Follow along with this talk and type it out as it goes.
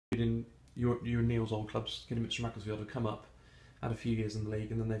including you and Neil's old clubs, Kidderminster and Macclesfield, have come up, had a few years in the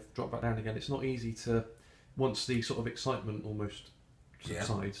league, and then they've dropped back down again. It's not easy to, once the sort of excitement almost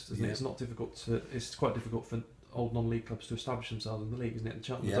subsides, isn't it? It's not difficult to. It's quite difficult for old non-league clubs to establish themselves in the league, isn't it? And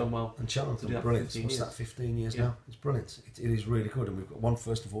Cheltenham have done well. And Cheltenham have done brilliant. What's that, 15 years now? It's brilliant. It is really good. And we've got one,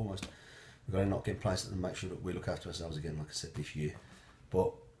 first and foremost, we've got to not get complacent and make sure that we look after ourselves again, like I said, this year.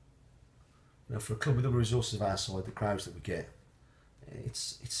 But for a club with the resources of our side, the crowds that we get,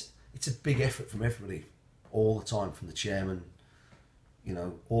 it's a big effort from everybody, all the time, from the chairman,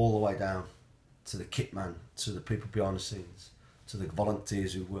 all the way down to the kit man, to the people behind the scenes, to the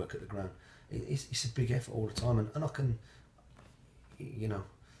volunteers who work at the ground. It's a big effort all the time, and I can,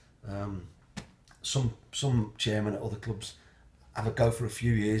 some chairmen at other clubs have a go for a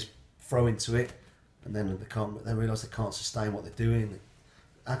few years, throw into it, and then they realise they can't sustain what they're doing.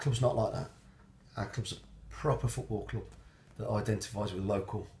 Our club's not like that. Our club's a proper football club that identifies with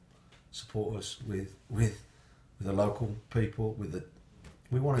local supporters, with the local people.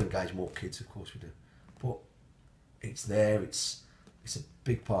 We want to engage more kids, of course we do, but it's there. It's a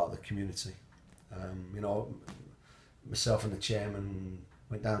big part of the community. Myself and the chairman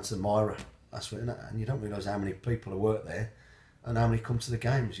went down to Myra last week, and you don't realise how many people who work there and how many come to the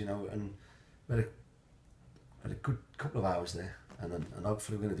games. And we had a good couple of hours there, and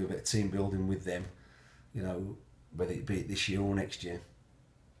hopefully we're going to do a bit of team building with them. Whether it be this year or next year,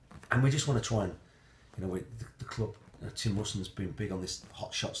 and we just want to try and, with the club. Tim Russell's been big on this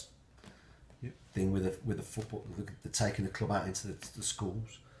hot shots thing with the football, the taking the club out into the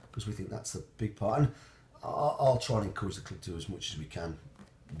schools, because we think that's the big part. And I'll try and encourage the club to do as much as we can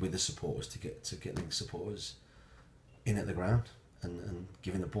with the supporters to get the supporters in at the ground and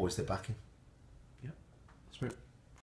giving the boys their backing. Yeah, that's great.